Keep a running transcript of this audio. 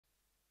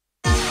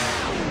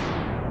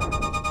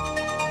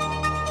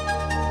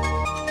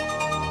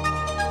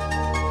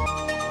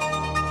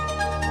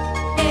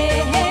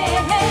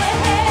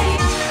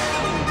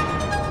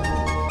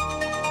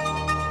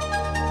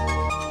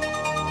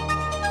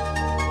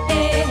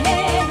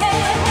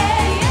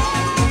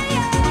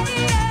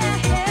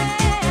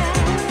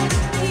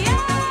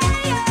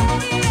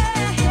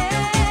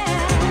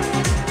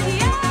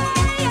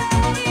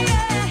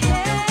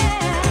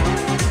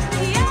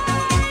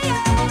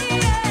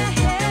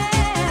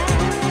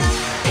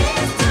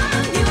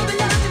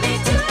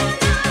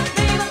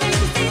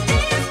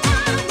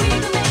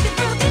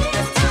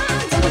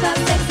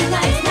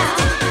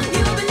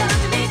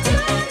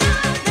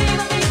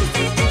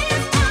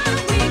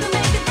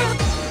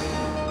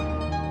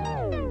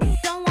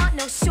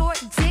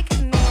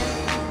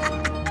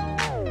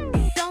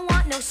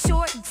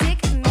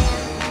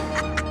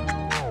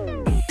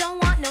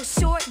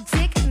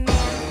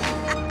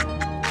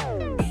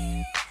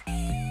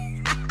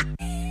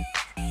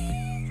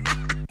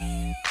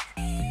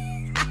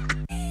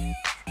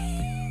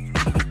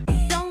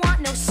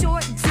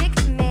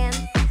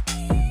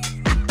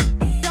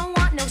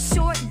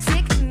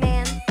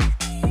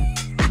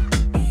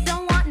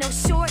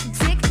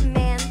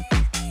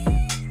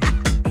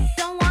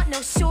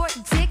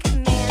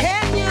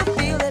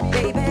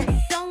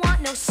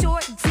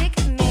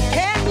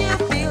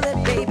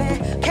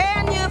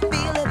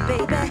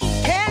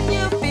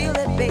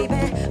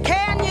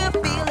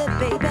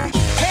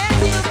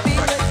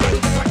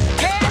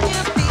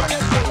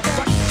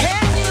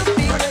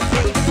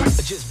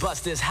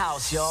this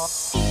house, y'all.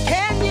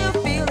 Can you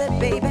feel it,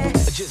 baby?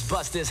 Just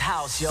bust this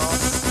house, y'all.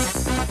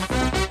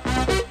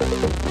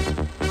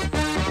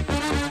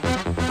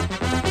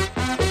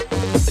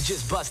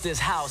 Just bust this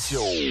house,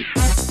 yo.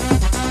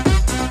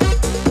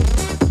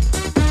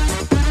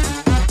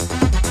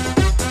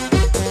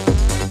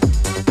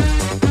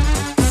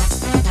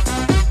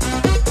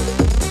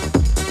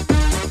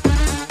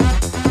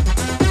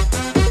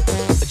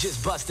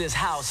 Just bust this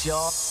house,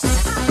 y'all.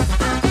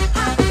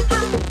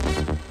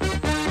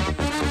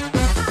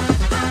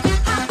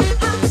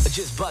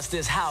 Just bust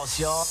this house,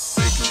 y'all.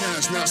 Take a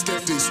chance, now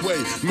step this way.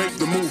 Make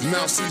the move,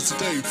 now seize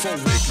today.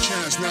 Take a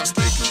chance, now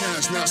take a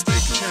chance, now take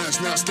a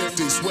chance, now step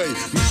this way.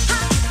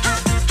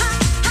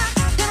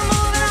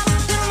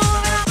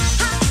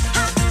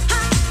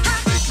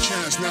 Take a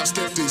chance, now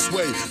step this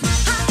way.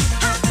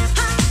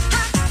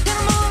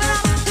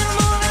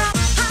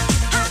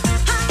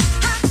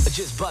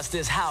 Just bust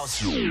this house,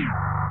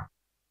 yo.